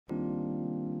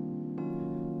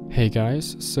Hey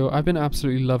guys, so I've been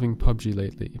absolutely loving PUBG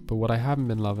lately, but what I haven't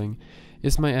been loving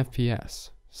is my FPS.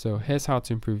 So here's how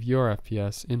to improve your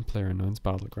FPS in PlayerUnknown's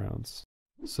Battlegrounds.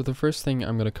 So the first thing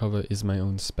I'm going to cover is my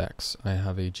own specs. I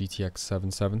have a GTX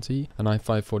 770, an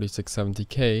i5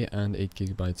 4670K, and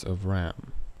 8GB of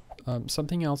RAM.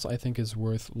 Something else I think is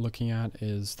worth looking at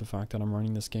is the fact that I'm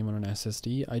running this game on an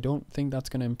SSD. I don't think that's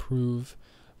going to improve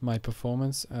my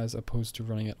performance as opposed to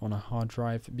running it on a hard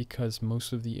drive, because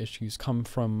most of the issues come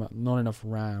from not enough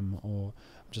RAM or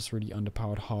just really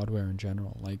underpowered hardware in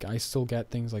general. Like, I still get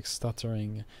things like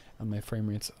stuttering and my frame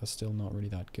rates are still not really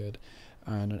that good.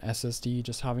 And an SSD,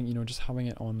 just having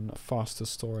it on faster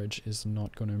storage is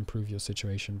not going to improve your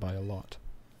situation by a lot.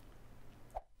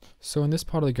 So in this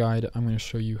part of the guide, I'm going to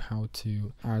show you how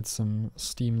to add some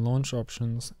Steam launch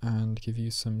options and give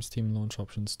you some Steam launch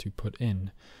options to put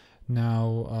in.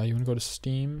 Now, you want to go to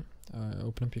Steam,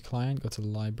 open up your client, go to the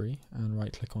library, and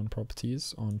right-click on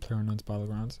Properties on PlayerUnknown's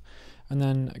Battlegrounds, and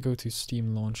then go to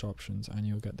Steam Launch Options, and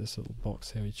you'll get this little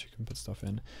box here which you can put stuff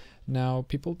in. Now,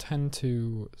 people tend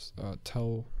to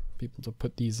tell people to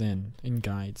put these in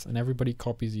guides, and everybody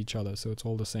copies each other, so it's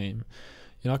all the same.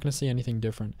 You're not going to see anything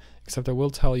different, except I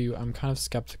will tell you I'm kind of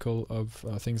skeptical of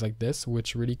things like this,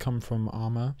 which really come from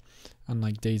Arma and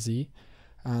like DayZ.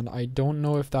 And I don't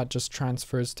know if that just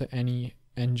transfers to any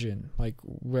engine. Like,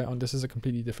 this is a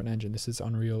completely different engine. This is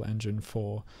Unreal Engine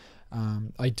 4.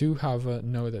 I do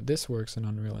know that this works in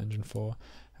Unreal Engine 4,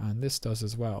 and this does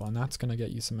as well. And that's going to get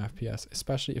you some FPS,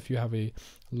 especially if you have a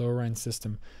lower end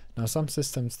system. Now, some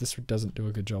systems, this doesn't do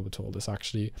a good job at all. This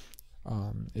actually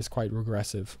is quite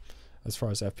regressive as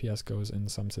far as FPS goes in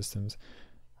some systems.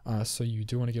 So you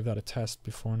do want to give that a test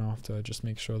before and after. Just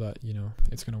make sure that,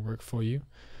 it's going to work for you.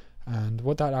 And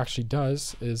what that actually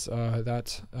does is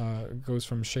that goes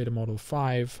from shader model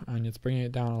 5 and it's bringing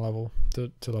it down a level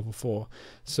to level 4.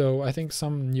 So I think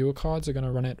some newer cards are going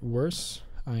to run it worse,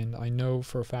 and I know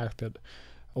for a fact that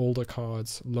older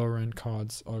cards, lower end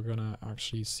cards, are going to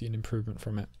actually see an improvement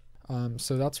from it.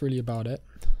 So that's really about it.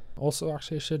 Also,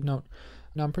 actually, I should note,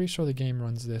 now I'm pretty sure the game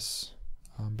runs this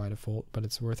by default, but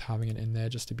it's worth having it in there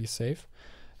just to be safe.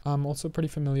 I'm also pretty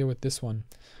familiar with this one.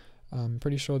 I'm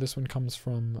pretty sure this one comes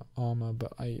from Arma,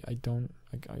 but I don't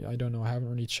know. I haven't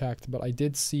really checked, but I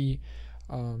did see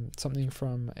something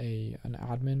from an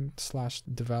admin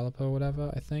 / developer or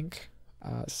whatever, I think,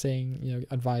 saying,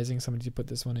 advising somebody to put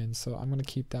this one in. So I'm going to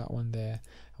keep that one there.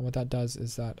 And what that does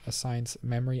is that assigns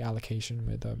memory allocation,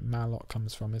 where the malloc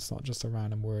comes from. It's not just a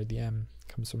random word. The M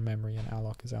comes from memory and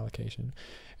alloc is allocation.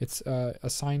 It's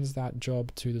assigns that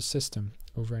job to the system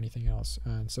over anything else,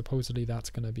 and supposedly that's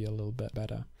going to be a little bit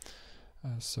better.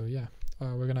 So yeah,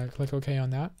 we're going to click OK on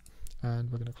that,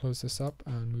 and we're going to close this up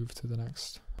and move to the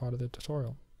next part of the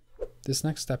tutorial. This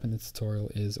next step in the tutorial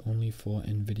is only for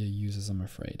NVIDIA users, I'm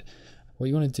afraid. What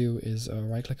you want to do is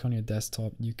right click on your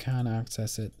desktop. You can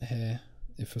access it here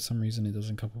if for some reason it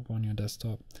doesn't come up on your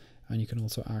desktop, and you can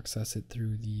also access it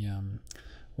through the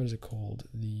what is it called,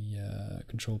 the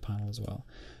control panel as well.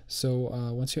 So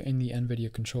once you're in the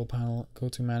NVIDIA control panel, go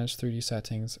to Manage 3D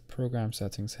Settings, Program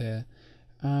Settings here,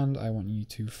 and I want you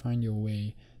to find your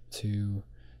way to,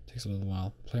 takes a little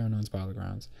while, PlayerUnknown's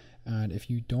Battlegrounds. And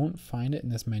if you don't find it in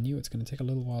this menu, it's going to take a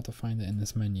little while to find it in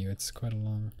this menu. It's quite a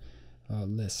long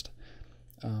list.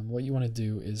 What you want to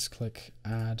do is click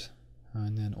Add,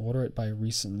 and then order it by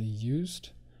recently used,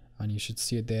 and you should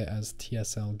see it there as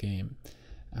TSL game.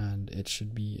 And it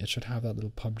should have that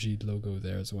little Pubg logo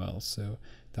there as well, so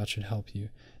that should help you.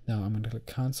 Now I'm going to click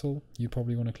cancel. You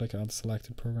probably want to click add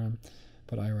selected program,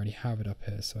 but I already have it up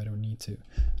here, so I don't need to.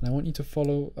 And I want you to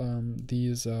follow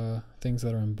these things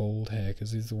that are in bold here,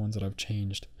 because these are the ones that I've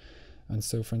changed. And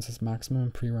so, for instance, maximum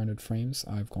pre-rendered frames,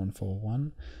 I've gone for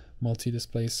 1.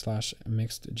 Multi-display /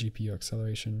 mixed GPU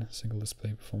acceleration, single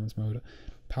display performance mode,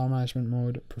 power management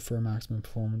mode, prefer maximum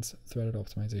performance, threaded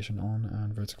optimization on,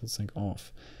 and vertical sync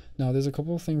off. Now, there's a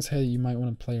couple of things here you might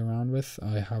want to play around with.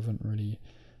 I haven't really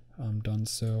done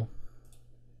so.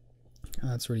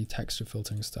 That's really texture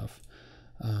filtering stuff.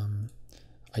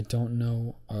 I don't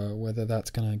know whether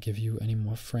that's gonna give you any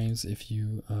more frames if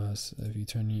you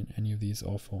turn any of these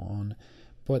off or on,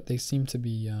 but they seem to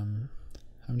be.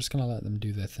 I'm just gonna let them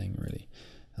do their thing. Really,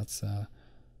 that's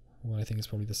what I think is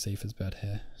probably the safest bet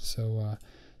here. So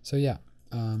yeah,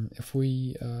 if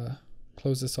we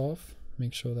close this off,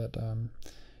 make sure that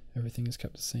everything is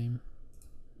kept the same,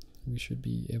 we should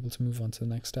be able to move on to the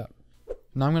next step.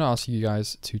 Now I'm going to ask you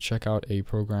guys to check out a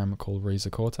program called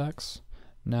Razer Cortex.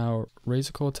 Now,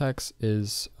 Razer Cortex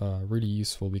is really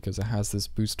useful because it has this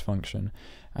boost function,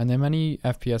 and there are many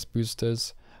FPS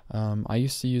boosters I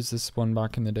used to use this one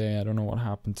back in the day. I don't know what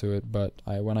happened to it, but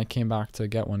when I came back to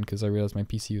get one, because I realized my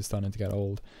PC was starting to get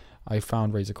old, I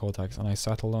found Razer Cortex and I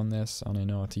settled on this, and I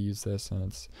know how to use this,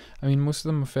 and I mean, most of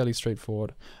them are fairly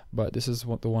straightforward, but this is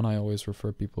the one I always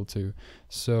refer people to.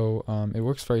 So it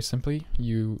works very simply.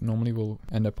 You normally will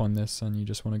end up on this, and you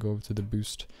just want to go over to the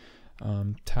boost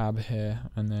tab here,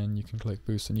 and then you can click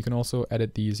boost, and you can also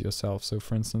edit these yourself. So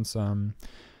for instance,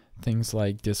 things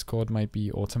like Discord might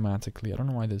be automatically, I don't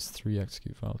know why there's 3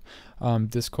 execute files.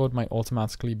 Discord might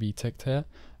automatically be ticked here,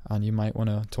 and you might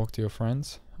want to talk to your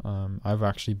friends. I've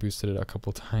actually boosted it a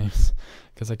couple times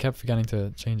because I kept forgetting to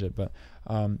change it, but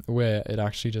where it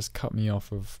actually just cut me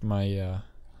off of my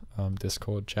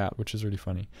Discord chat, which is really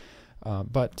funny.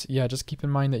 But yeah, just keep in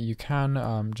mind that you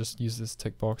can just use this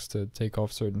tick box to take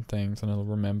off certain things, and it'll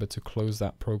remember to close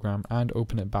that program and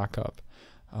open it back up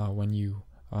when you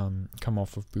come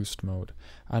off of boost mode.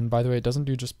 And by the way, it doesn't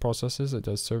do just processes, it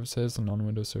does services and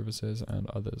non-Windows services and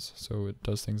others. So it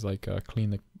does things like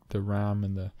clean the RAM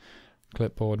and the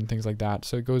clipboard and things like that.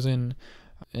 So it goes in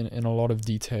a lot of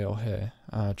detail here,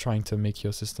 trying to make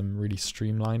your system really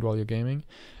streamlined while you're gaming.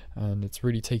 And it's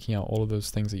really taking out all of those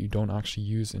things that you don't actually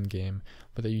use in game,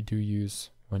 but that you do use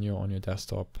when you're on your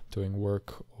desktop doing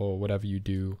work or whatever you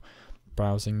do,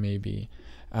 browsing maybe.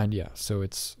 And yeah, so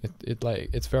it's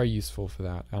very useful for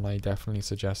that, and I definitely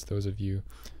suggest those of you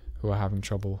who are having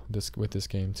trouble with this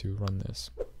game to run this.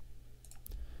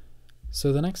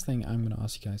 So the next thing I'm going to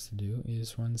ask you guys to do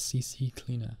is run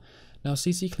Ccleaner. Now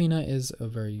Ccleaner is a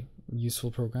very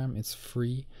useful program. It's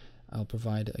free. I'll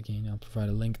provide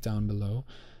a link down below,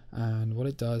 and what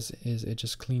it does is it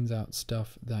just cleans out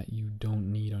stuff that you don't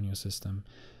need on your system.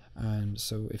 And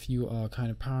so if you are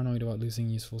kind of paranoid about losing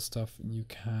useful stuff, you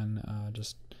can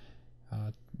just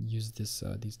use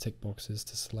these tick boxes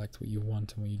to select what you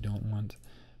want and what you don't want.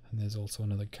 And there's also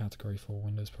another category for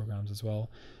Windows programs as well.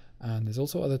 And there's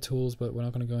also other tools, but we're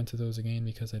not going to go into those again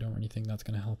because I don't really think that's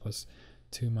going to help us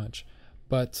too much.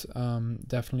 But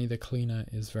definitely the cleaner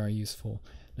is very useful.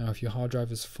 Now if your hard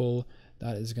drive is full,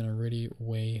 that is going to really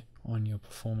weigh on your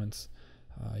performance.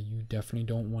 You definitely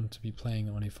don't want to be playing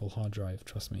on a full hard drive,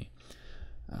 trust me.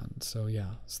 And so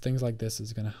yeah, things like this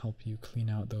is going to help you clean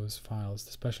out those files,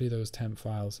 especially those temp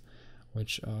files,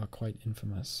 which are quite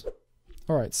infamous.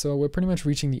 Alright, so we're pretty much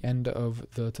reaching the end of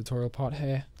the tutorial part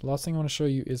here. The last thing I want to show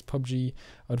you is Pubg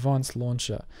Advanced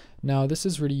Launcher. Now this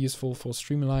is really useful for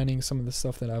streamlining some of the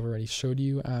stuff that I've already showed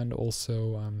you, and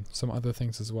also some other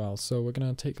things as well. So we're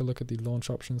going to take a look at the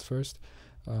launch options first.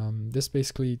 This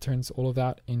basically turns all of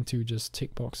that into just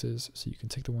tick boxes, so you can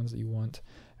tick the ones that you want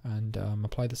and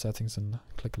apply the settings and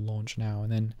click launch now,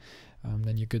 and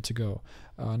then you're good to go.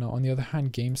 Now on the other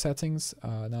hand, game settings,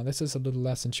 now this is a little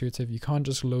less intuitive. You can't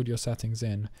just load your settings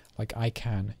in like I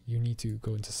can. You need to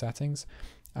go into settings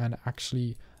and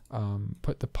actually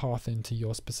put the path into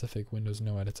your specific Windows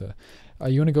No Editor.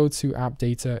 You want to go to app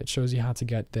data, it shows you how to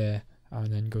get there,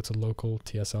 and then go to local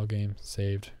TSL game,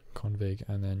 saved, config,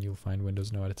 and then you'll find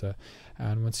Windows No Editor.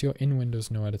 And once you're in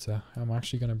Windows No Editor, I'm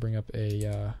actually going to bring up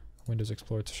a Windows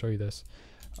Explorer to show you this.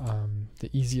 The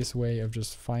easiest way of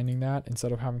just finding that,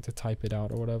 instead of having to type it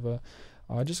out or whatever,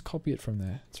 just copy it from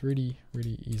there. It's really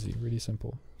easy, really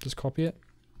simple. Just copy it,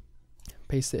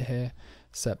 paste it here,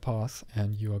 set path,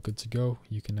 and you are good to go.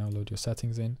 You can now load your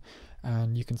settings in,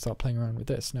 and you can start playing around with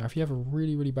this. Now if you have a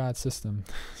really bad system,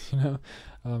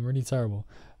 really terrible,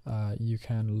 you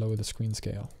can lower the screen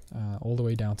scale all the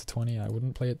way down to 20. I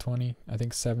wouldn't play at 20. I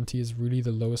think 70 is really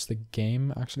the lowest the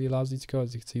game actually allows you to go.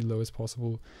 As you can see, lowest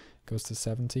possible goes to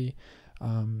 70.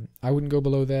 I wouldn't go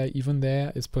below there. Even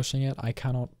there is pushing it. I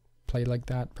cannot play like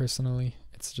that personally.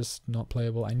 It's just not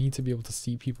playable. I need to be able to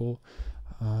see people.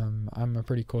 I'm a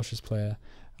pretty cautious player,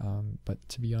 but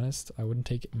to be honest, I wouldn't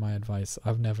take my advice.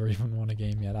 I've never even won a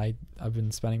game yet. I've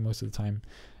been spending most of the time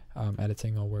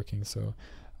editing or working, so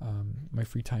my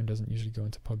free time doesn't usually go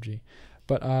into PUBG.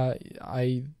 But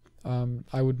I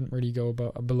wouldn't really go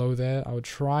below there. I would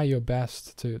try your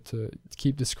best to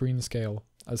keep the screen scale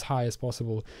as high as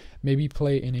possible. Maybe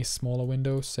play in a smaller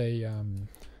window, say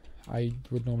I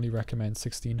would normally recommend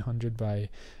 1600 by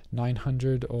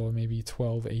 900 or maybe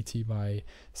 1280 by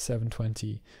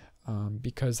 720,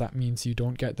 because that means you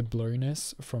don't get the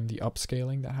blurriness from the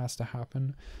upscaling that has to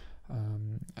happen,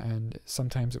 and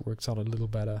sometimes it works out a little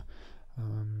better.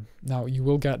 Now you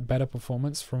will get better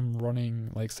performance from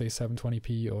running like say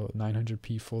 720p or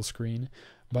 900p full screen,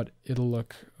 but it'll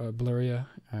look blurrier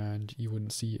and you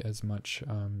wouldn't see as much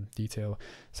detail.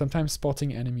 Sometimes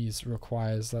spotting enemies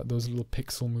requires those little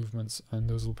pixel movements, and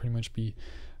those will pretty much be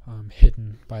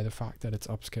hidden by the fact that it's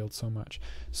upscaled so much.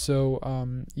 So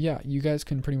yeah, you guys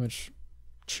can pretty much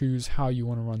choose how you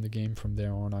want to run the game from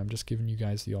there on. I'm just giving you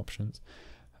guys the options,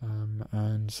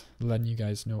 and letting you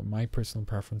guys know what my personal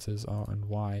preferences are and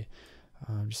why,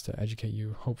 just to educate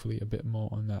you hopefully a bit more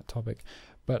on that topic.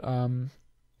 But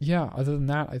yeah, other than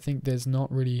that, I think there's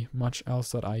not really much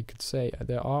else that I could say.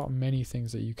 There are many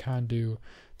things that you can do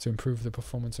to improve the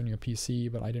performance on your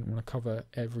PC, but I didn't want to cover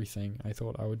everything. I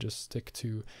thought I would just stick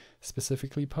to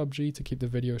specifically PUBG to keep the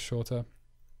video shorter.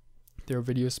 There are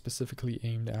videos specifically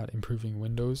aimed at improving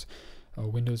Windows's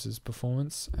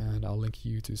performance, and I'll link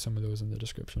you to some of those in the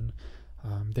description.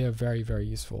 They are very, very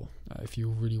useful if you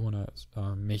really want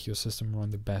to make your system run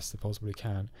the best it possibly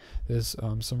can. There's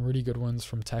some really good ones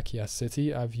from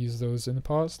City. I've used those in the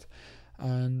past,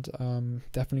 and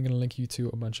definitely going to link you to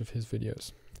a bunch of his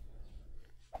videos.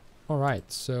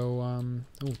 Alright, so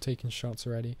taking shots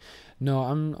already. No,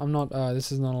 I'm not,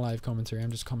 this is not a live commentary,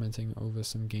 I'm just commenting over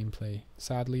some gameplay.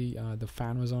 Sadly, the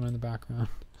fan was on in the background,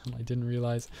 and I didn't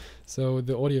realize, so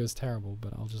the audio is terrible,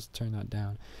 but I'll just turn that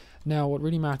down. Now, what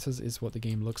really matters is what the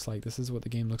game looks like. This is what the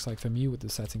game looks like for me with the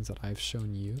settings that I've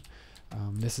shown you.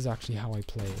 This is actually how I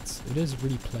play. It is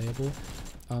really playable.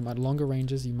 At longer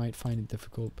ranges, you might find it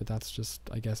difficult, but that's just,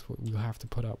 I guess, what we'll have to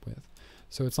put up with.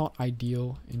 So it's not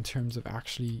ideal in terms of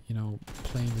actually, you know,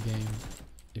 playing the game.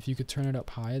 If you could turn it up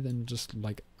higher than just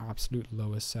like absolute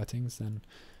lowest settings, then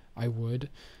I would,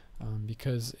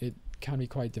 because it can be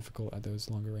quite difficult at those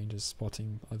longer ranges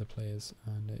spotting other players,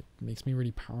 and it makes me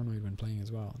really paranoid when playing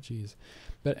as well. Jeez.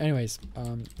 But anyways,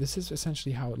 this is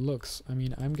essentially how it looks. I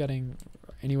mean, I'm getting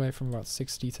anywhere from about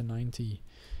 60 to 90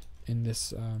 in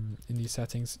this in these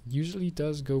settings. Usually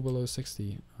does go below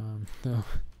 60. No,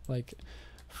 like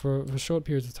for short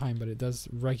periods of time, but it does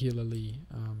regularly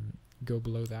go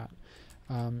below that.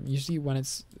 Usually when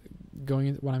it's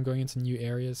when I'm going into new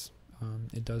areas,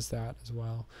 it does that as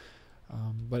well.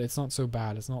 But it's not so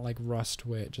bad. It's not like Rust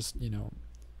where it just, you know,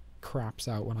 craps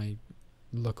out when I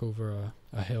look over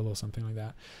a hill or something like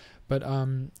that. But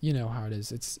you know how it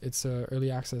is. It's a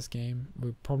early access game.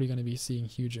 We're probably going to be seeing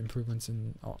huge improvements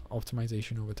in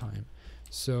optimization over time.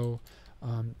 So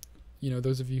you know,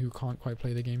 those of you who can't quite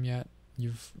play the game yet,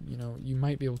 you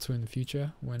might be able to in the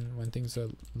future when things are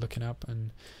looking up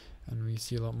and we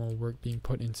see a lot more work being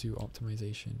put into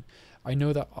optimization. I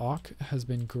know that Arc has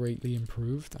been greatly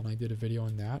improved, and I did a video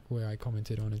on that where I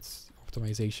commented on its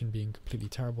optimization being completely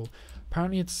terrible.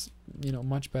 Apparently it's, you know,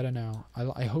 much better now.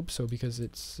 I hope so, because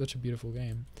it's such a beautiful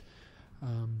game.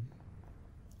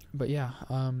 But yeah,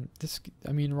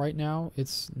 I mean, right now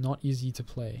it's not easy to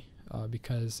play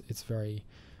because it's very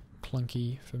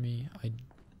clunky for me. I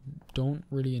don't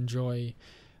really enjoy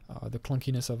the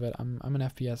clunkiness of it. I'm an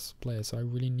FPS player, so I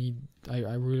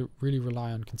really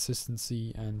rely on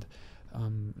consistency and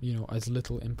you know, as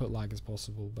little input lag as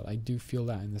possible. But I do feel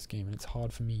that in this game, and it's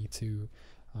hard for me to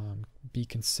be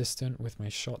consistent with my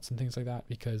shots and things like that,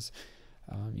 because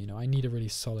you know, I need a really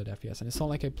solid FPS, and it's not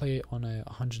like I play it on a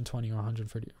 120 or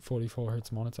 144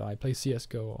 hertz monitor. I play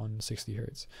CS:GO on 60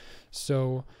 hertz.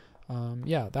 So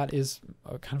yeah, that is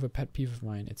kind of a pet peeve of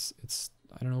mine. It's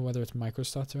I don't know whether it's micro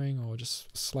stuttering or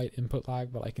just slight input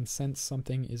lag, but I can sense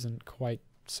something isn't quite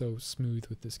so smooth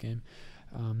with this game,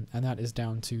 and that is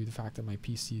down to the fact that my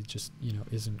PC just, you know,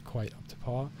 isn't quite up to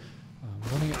par.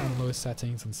 Running it on lowest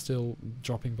settings and still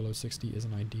dropping below 60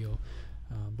 isn't ideal,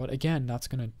 but again, that's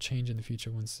going to change in the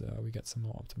future once we get some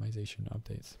more optimization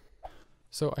updates.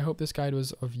 So I hope this guide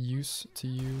was of use to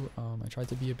you. I tried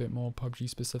to be a bit more PUBG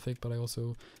specific, but I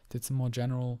also did some more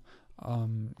general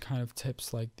kind of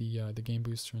tips like the game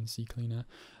booster and Ccleaner.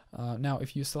 Now,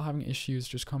 if you're still having issues,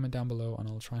 just comment down below and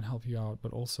I'll try and help you out,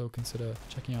 but also consider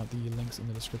checking out the links in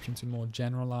the description to more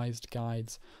generalized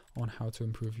guides on how to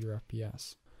improve your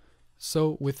FPS.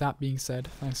 So with that being said,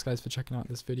 thanks guys for checking out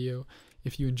this video.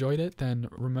 If you enjoyed it, then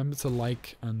remember to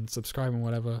like and subscribe and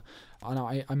whatever. And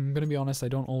I'm going to be honest, I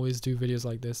don't always do videos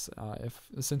like this.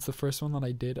 Since the first one that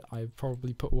I did, I've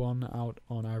probably put one out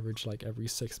on average like every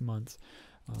 6 months.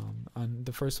 And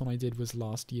the first one I did was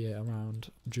last year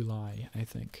around July, I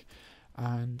think.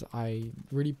 And I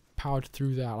really powered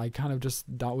through that. I kind of just,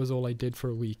 that was all I did for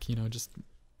a week, you know, just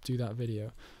do that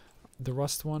video. The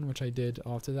Rust one, which I did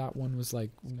after that one, was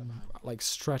like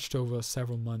stretched over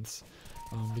several months,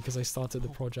 because I started the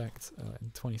project in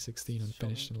 2016 and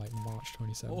finished in like March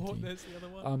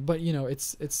 2017. But you know,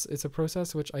 it's a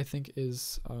process which I think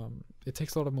is it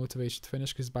takes a lot of motivation to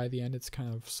finish, because by the end it's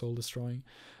kind of soul destroying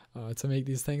to make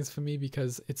these things for me,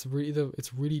 because it's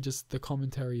really just the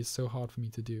commentary is so hard for me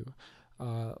to do.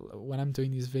 When I'm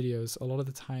doing these videos, a lot of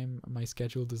the time my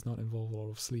schedule does not involve a lot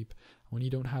of sleep. When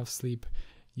you don't have sleep,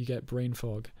 you get brain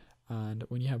fog, and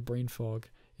when you have brain fog,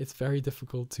 it's very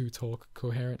difficult to talk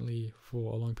coherently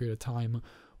for a long period of time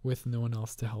with no one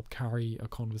else to help carry a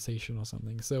conversation or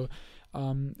something. So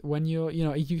when you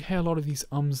hear a lot of these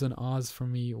ums and ahs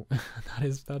from me,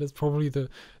 that is probably the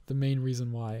main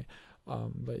reason why.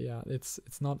 But yeah, it's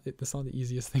not the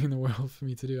easiest thing in the world for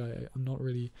me to do. I'm not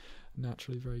really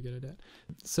naturally very good at it.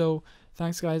 So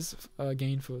thanks guys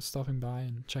again for stopping by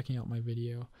and checking out my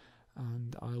video,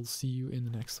 and I'll see you in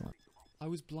the next one. I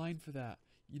was blind for that.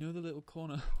 You know the little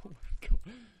corner? Oh my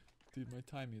god. Dude, my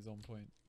timing is on point.